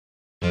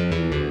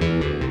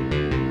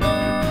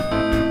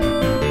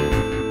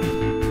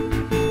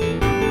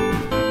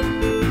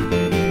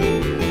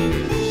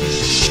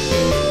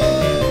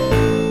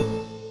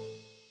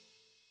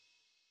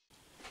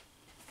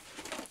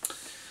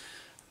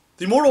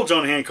Immortal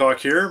John Hancock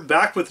here,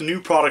 back with a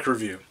new product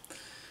review.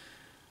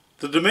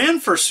 The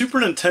demand for Super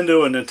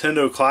Nintendo and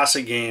Nintendo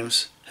Classic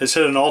games has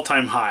hit an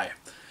all-time high.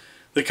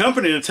 The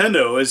company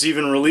Nintendo has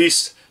even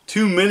released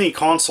two mini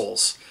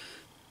consoles,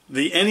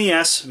 the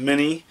NES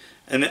Mini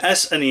and the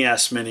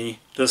SNES Mini,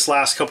 this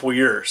last couple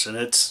years, and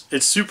it's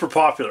super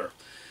popular.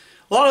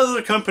 A lot of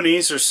other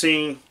companies are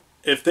seeing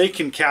if they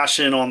can cash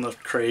in on the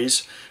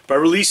craze by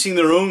releasing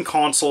their own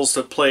consoles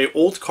that play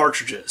old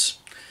cartridges.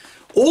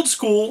 Old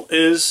Skool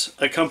is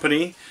a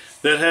company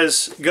that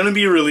has going to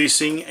be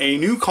releasing a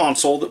new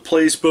console that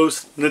plays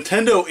both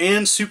Nintendo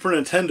and Super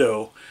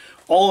Nintendo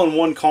all in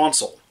one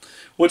console.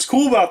 What's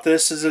cool about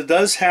this is it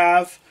does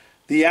have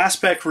the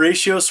aspect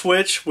ratio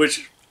switch,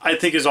 which I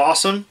think is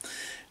awesome,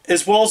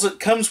 as well as it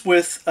comes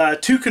with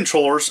two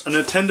controllers, a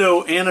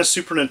Nintendo and a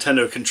Super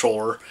Nintendo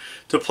controller,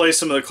 to play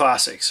some of the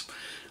classics.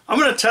 I'm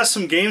going to test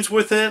some games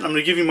with it. I'm going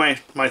to give you my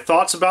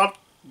thoughts about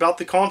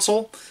the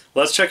console.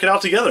 Let's check it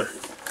out together.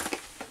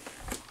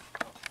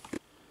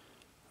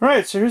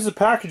 Alright, so here's the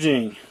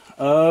packaging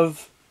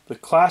of the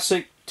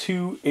Classiq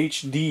 2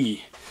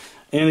 HD.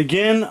 And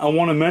again, I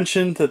want to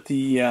mention that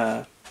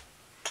the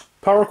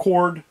power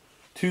cord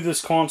to this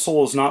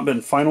console has not been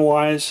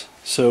finalized.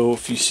 So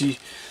if you see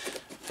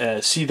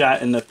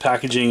that in the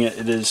packaging,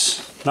 it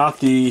is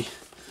not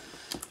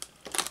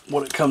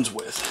what it comes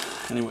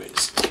with.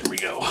 Anyways, here we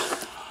go.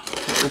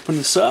 Open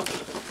this up.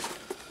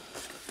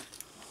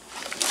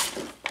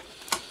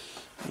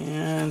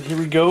 And here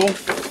we go.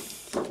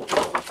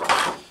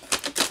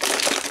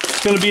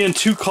 It's going to be in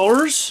two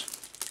colors.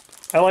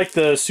 I like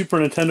the Super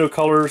Nintendo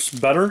colors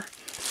better.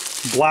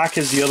 Black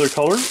is the other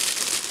color.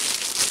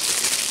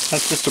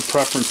 That's just a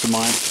preference of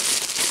mine.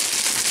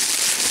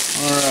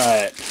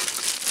 Alright.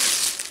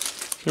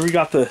 Here we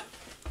got the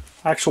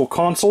actual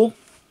console.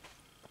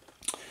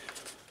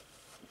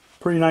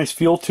 Pretty nice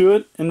feel to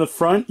it. In the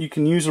front, you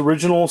can use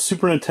original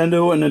Super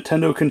Nintendo and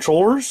Nintendo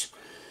controllers.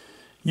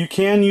 You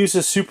can use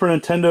a Super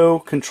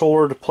Nintendo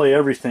controller to play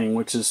everything,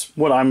 which is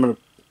what I'm going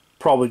to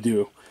probably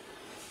do.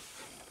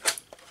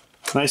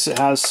 Nice, it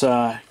has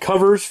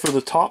covers for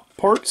the top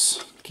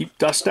parts, keep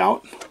dust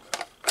out.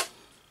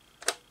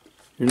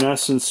 Your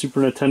NES and Super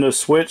Nintendo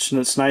switch,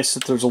 and it's nice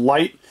that there's a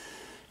light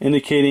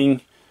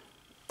indicating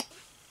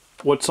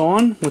what's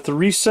on with the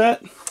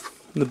reset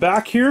in the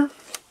back here.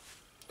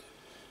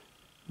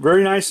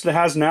 Very nice that it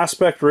has an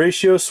aspect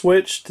ratio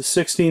switch to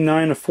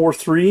 16:9 to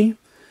 4:3.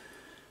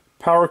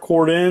 Power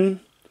cord in.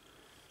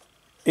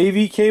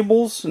 AV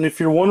cables, and if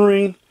you're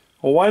wondering,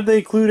 well, why did they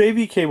include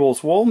AV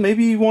cables? Well,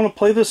 maybe you want to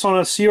play this on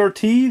a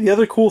CRT. The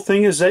other cool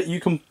thing is that you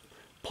can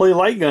play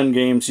light gun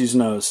games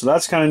using those, so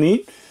that's kind of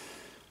neat.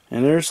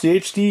 And there's the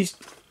HD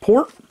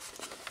port.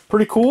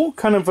 Pretty cool.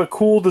 Kind of a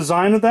cool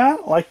design of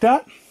that. I like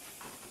that.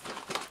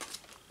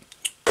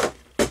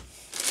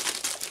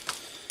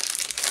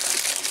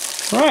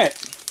 Alright.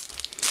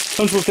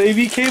 Comes with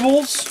AV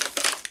cables.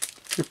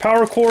 Your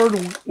power cord,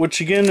 which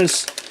again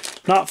is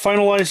not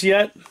finalized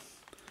yet.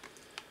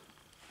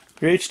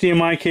 Your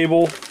HDMI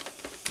cable.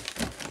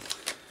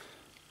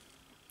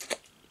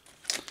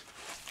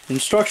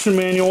 Instruction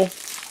manual.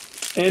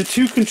 And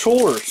two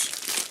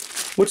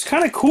controllers. What's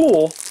kind of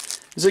cool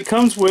is it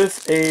comes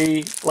with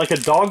like a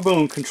dog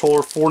bone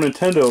controller for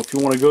Nintendo if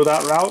you want to go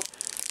that route.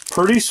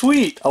 Pretty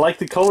sweet. I like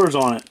the colors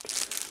on it.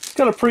 It's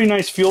got a pretty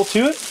nice feel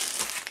to it.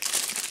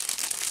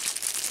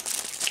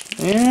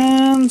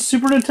 And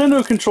Super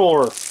Nintendo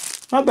controller.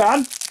 Not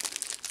bad.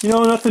 You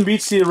know, nothing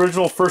beats the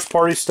original first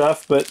party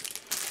stuff, but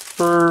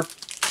for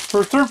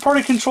third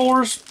party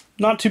controllers,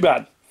 not too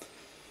bad.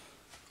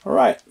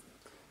 Alright.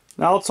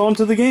 Now it's on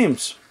to the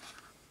games.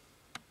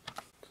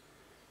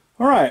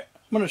 Alright.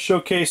 I'm going to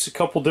showcase a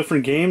couple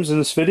different games in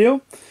this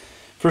video.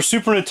 For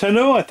Super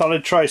Nintendo, I thought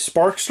I'd try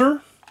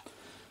Sparkster.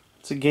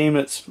 It's a game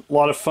that's a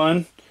lot of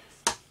fun.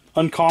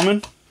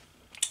 Uncommon.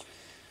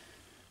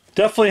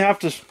 Definitely have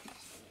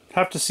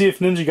to see if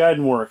Ninja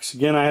Gaiden works.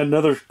 Again, I had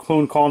another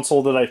clone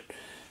console that I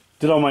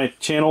did on my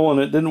channel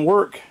and it didn't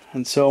work.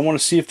 And so I want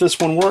to see if this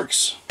one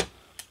works.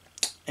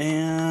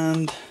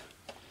 And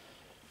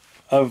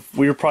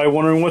we were probably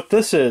wondering what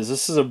this is.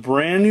 This is a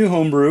brand new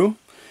homebrew.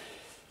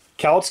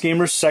 Callets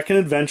Gamer's second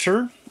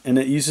adventure, and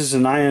it uses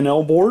an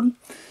INL board,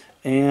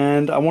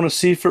 and I want to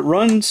see if it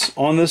runs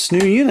on this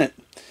new unit.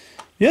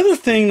 The other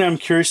thing that I'm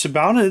curious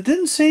about, and it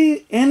didn't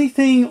say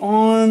anything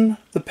on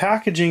the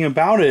packaging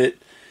about it,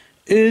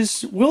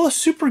 is will a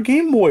Super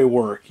Game Boy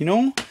work? You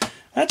know,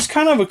 that's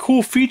kind of a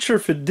cool feature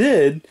if it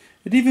did.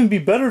 It'd even be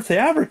better if they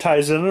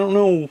advertised it. I don't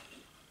know,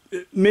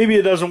 maybe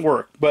it doesn't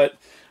work, but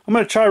I'm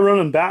going to try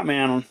running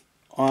Batman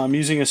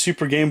using a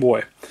Super Game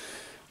Boy.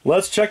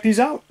 Let's check these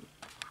out.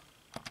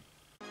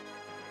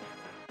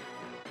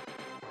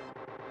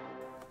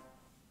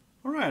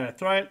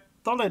 Alright, I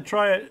thought I'd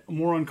try a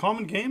more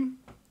uncommon game.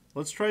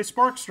 Let's try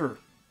Sparkster.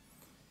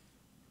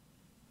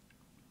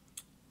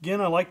 Again,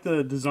 I like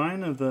the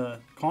design of the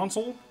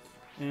console,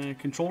 and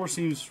controller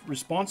seems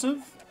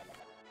responsive.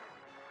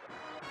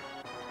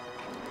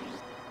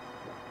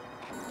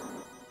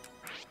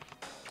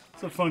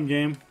 It's a fun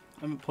game.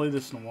 I haven't played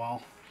this in a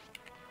while.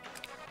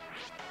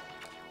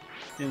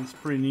 And it's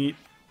pretty neat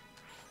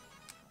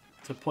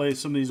to play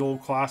some of these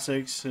old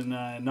classics and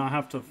not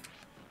have to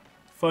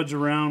fudge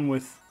around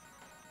with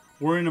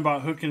worrying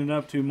about hooking it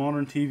up to a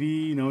modern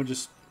TV, you know,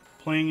 just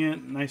playing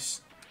it,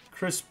 nice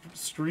crisp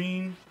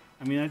screen.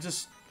 I mean,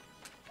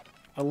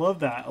 I love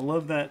that. I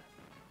love that,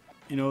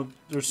 you know,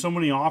 there's so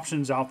many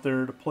options out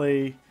there to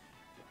play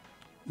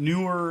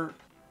newer,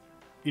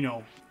 you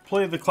know,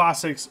 play the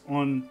classics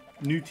on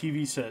new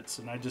TV sets,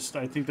 and I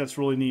think that's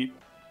really neat.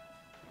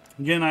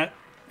 Again,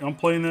 I'm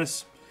playing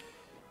this,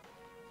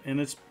 and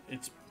it's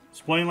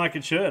playing like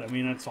it should. I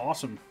mean, it's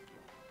awesome.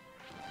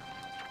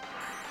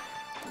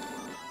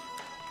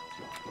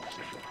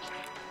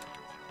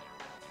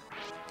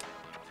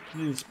 I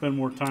need to spend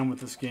more time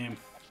with this game.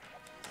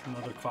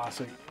 Another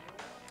classic.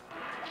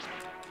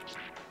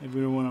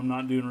 Maybe when I'm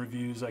not doing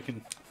reviews, I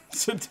can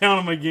sit down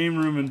in my game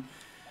room and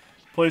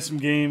play some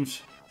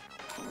games.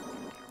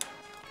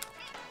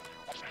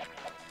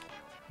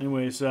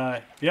 Anyways,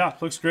 yeah,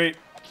 looks great.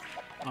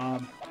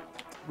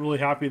 Really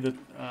happy that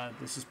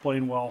this is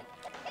playing well.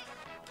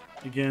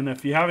 Again,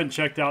 if you haven't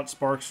checked out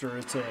Sparkster,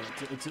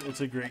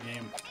 it's a great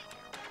game.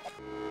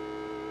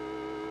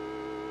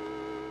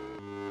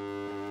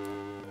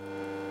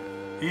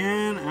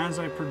 And as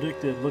I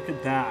predicted, look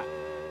at that.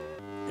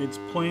 It's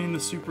playing the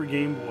Super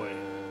Game Boy.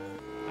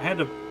 I had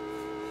to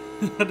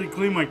had to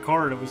clean my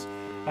card.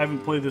 I haven't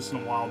played this in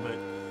a while, but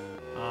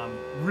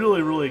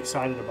really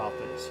excited about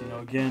this. You know,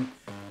 again,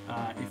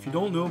 if you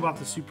don't know about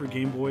the Super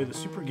Game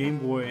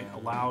Boy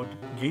allowed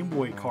Game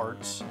Boy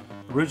carts,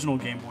 original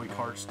Game Boy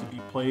carts, to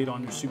be played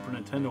on your Super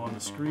Nintendo on the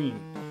screen.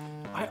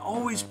 I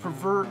always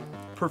preferred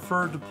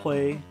to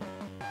play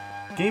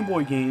Game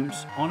Boy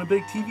games on a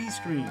big TV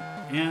screen,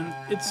 and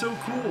it's so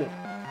cool.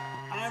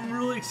 I'm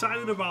really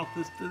excited about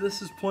this, that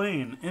this is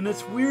playing, and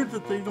it's weird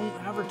that they don't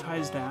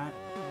advertise that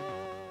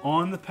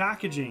on the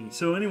packaging.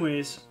 So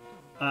anyways,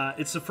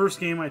 it's the first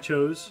game I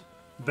chose.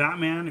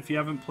 Batman. If you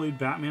haven't played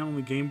Batman on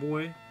the Game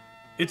Boy,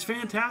 it's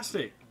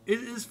fantastic. It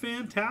is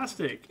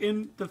fantastic,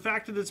 and the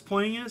fact that it's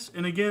playing this,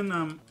 and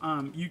again,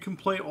 you can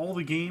play all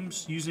the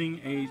games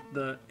using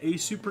a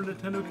Super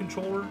Nintendo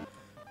controller.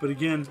 But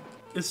again,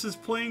 this is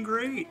playing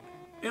great,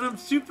 and I'm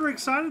super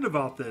excited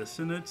about this,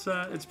 and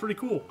it's pretty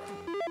cool.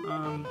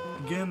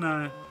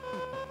 Again,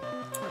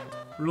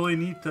 really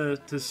neat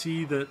to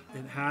see that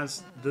it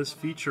has this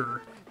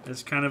feature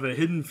as kind of a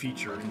hidden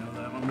feature. You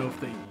know, I don't know if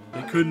they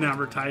couldn't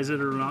advertise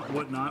it or not,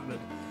 whatnot, but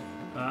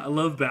I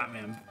love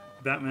Batman.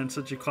 Batman's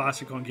such a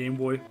classic on Game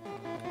Boy,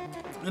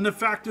 and the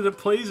fact that it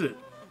plays it,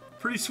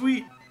 pretty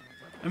sweet.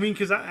 I mean,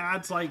 because that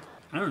adds, like,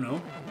 I don't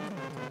know,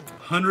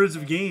 hundreds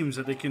of games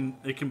that they can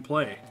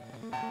play,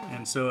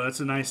 and so it's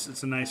a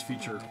nice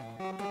feature.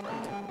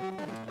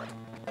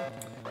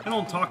 I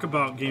don't talk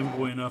about Game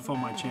Boy enough on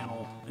my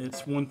channel.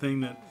 It's one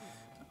thing that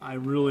I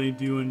really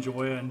do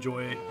enjoy. I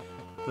enjoy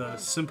the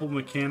simple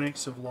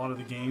mechanics of a lot of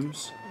the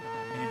games,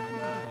 and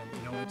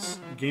you know,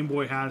 Game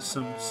Boy has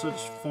such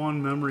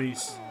fond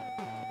memories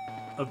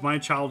of my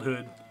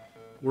childhood.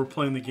 We're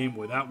playing the Game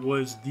Boy. That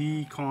was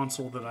the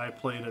console that I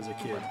played as a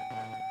kid,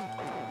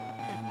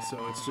 and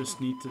so it's just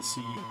neat to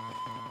see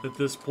that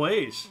this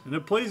plays, and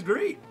it plays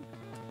great.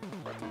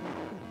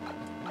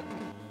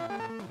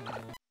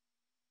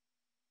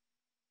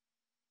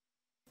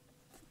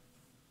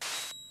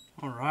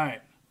 All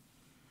right,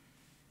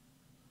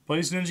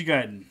 plays Ninja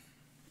Gaiden.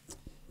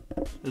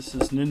 This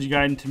is Ninja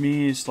Gaiden. To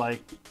me, is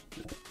like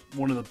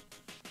one of the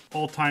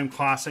all-time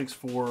classics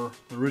for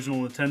the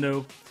original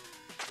Nintendo.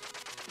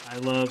 I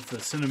love the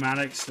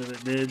cinematics that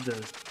it did,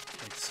 the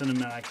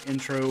cinematic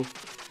intro.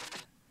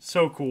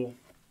 So cool.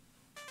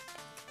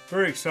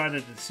 Very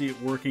excited to see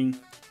it working.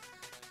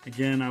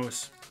 Again, I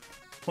was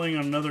playing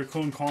on another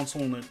clone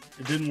console and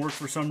it didn't work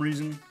for some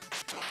reason.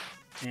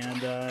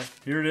 And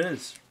here it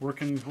is,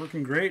 working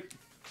great.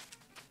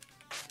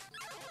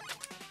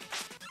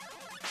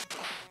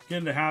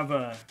 Again, to have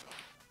a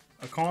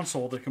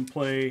console that can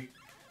play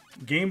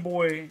Game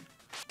Boy,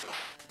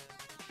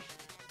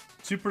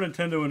 Super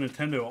Nintendo, and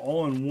Nintendo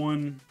all in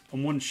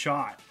one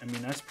shot. I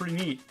mean, that's pretty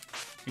neat.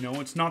 You know,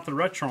 it's not the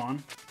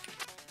Retron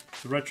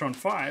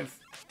 5,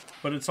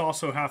 but it's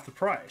also half the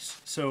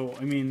price. So,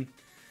 I mean,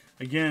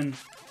 again,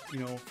 you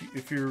know,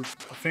 if you're a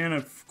fan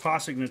of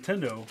classic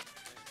Nintendo,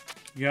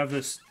 you have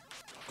this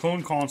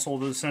clone console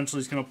that essentially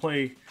is going to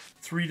play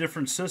 3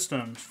 different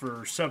systems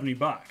for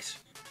 $70.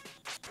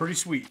 Pretty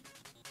sweet.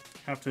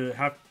 Have to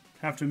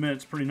admit,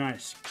 it's pretty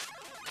nice.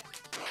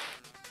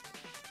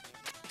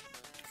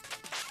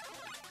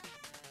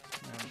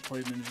 I haven't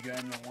played Ninja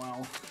Gaiden in a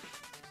while.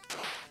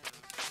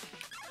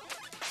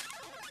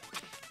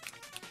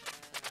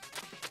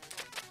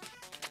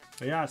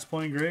 But yeah, it's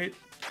playing great.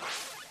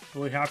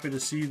 Really happy to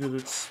see that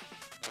it's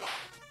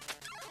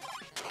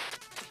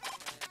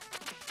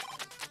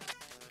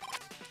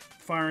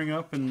firing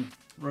up and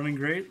running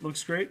great.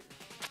 Looks great.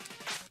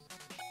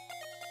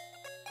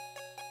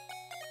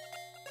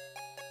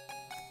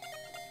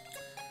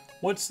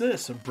 What's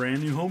this? A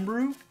brand new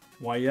homebrew?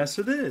 Why, yes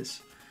it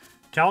is.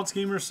 Couch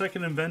Gamer's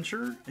second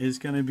adventure is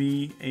going to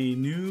be a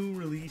new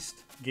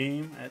released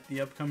game at the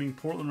upcoming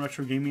Portland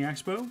Retro Gaming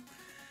Expo.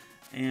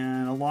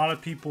 And a lot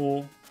of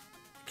people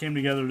came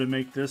together to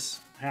make this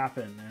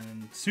happen.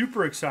 And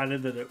super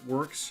excited that it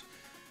works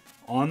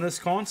on this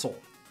console.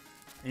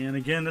 And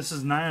again, this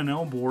is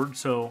 9NL board,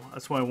 so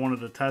that's why I wanted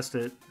to test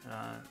it.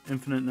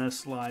 Infinite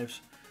NES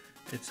Lives.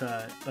 It's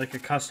like a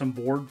custom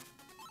board.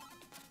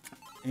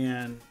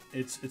 And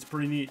it's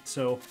pretty neat.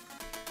 So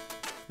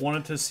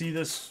wanted to see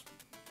this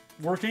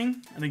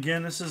working. And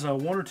again, this is a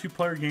 1 or 2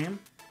 player game.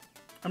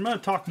 I'm going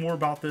to talk more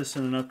about this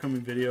in an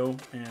upcoming video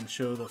and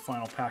show the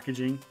final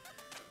packaging,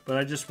 but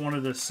I just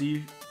wanted to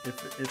see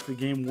if the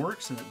game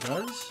works, and it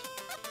does.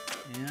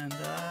 And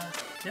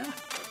yeah,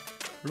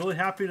 really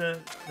happy that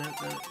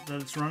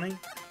it's running.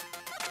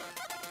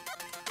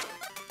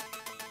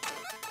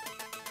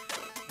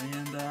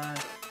 And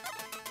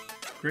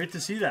great to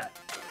see that.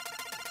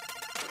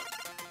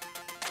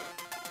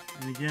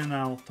 And again,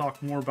 I'll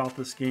talk more about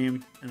this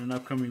game in an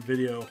upcoming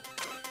video.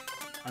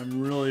 I'm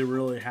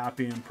really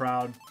happy and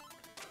proud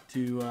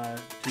to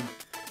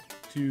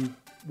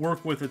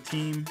work with a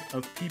team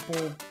of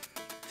people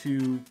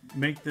to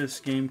make this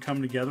game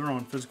come together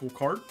on physical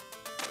card.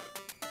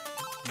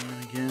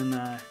 And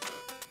again,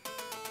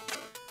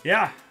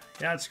 yeah,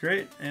 it's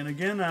great. And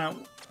again, I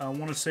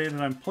want to say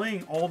that I'm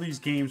playing all these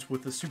games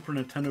with the Super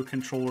Nintendo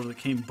controller that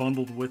came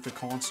bundled with the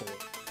console.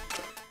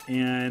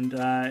 And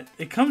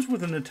it comes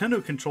with a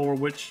Nintendo controller,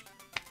 which,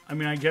 I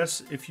mean, I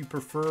guess if you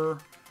prefer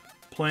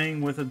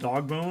playing with a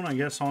dog bone, I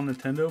guess on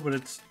Nintendo, but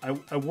it's I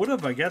would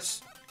have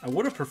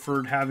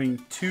preferred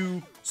having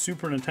 2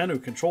 Super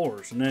Nintendo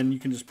controllers, and then you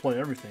can just play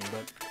everything.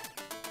 But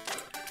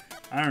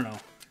I don't know,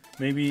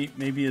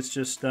 maybe it's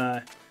just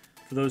for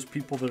those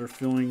people that are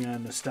feeling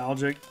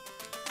nostalgic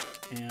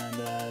and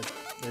they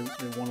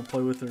want to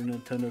play with their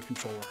Nintendo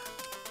controller.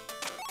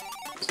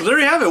 So there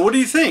you have it. What do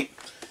you think?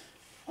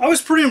 I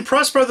was pretty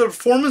impressed by the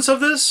performance of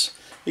this.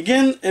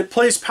 Again, it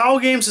plays PAL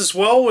games as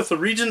well with the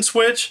region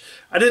switch.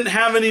 I didn't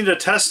have any to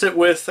test it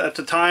with at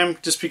the time,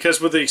 just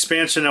because with the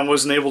expansion I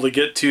wasn't able to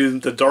get to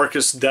the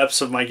darkest depths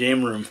of my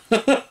game room.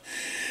 And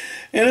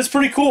it's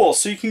pretty cool.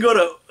 So you can go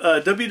to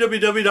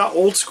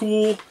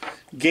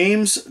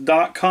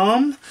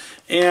www.oldschoolgames.com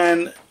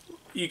and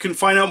you can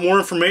find out more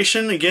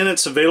information. Again,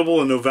 it's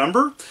available in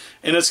November,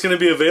 and it's going to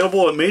be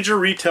available at major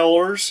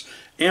retailers,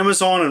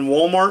 Amazon and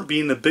Walmart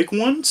being the big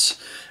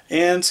ones.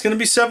 And it's going to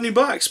be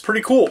 $70.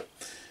 Pretty cool.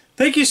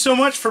 Thank you so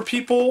much for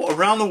people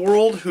around the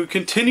world who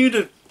continue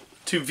to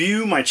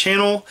view my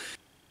channel.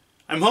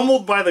 I'm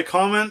humbled by the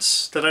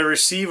comments that I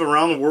receive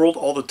around the world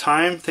all the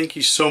time. Thank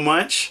you so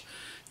much.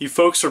 You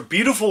folks are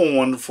beautiful and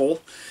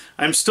wonderful.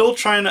 I'm still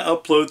trying to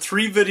upload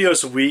 3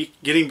 videos a week,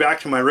 getting back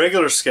to my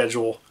regular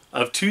schedule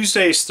of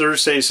Tuesdays,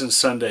 Thursdays, and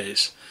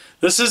Sundays.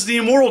 This is the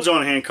Immortal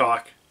John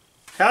Hancock.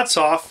 Hats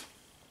off.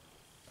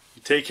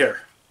 Take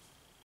care.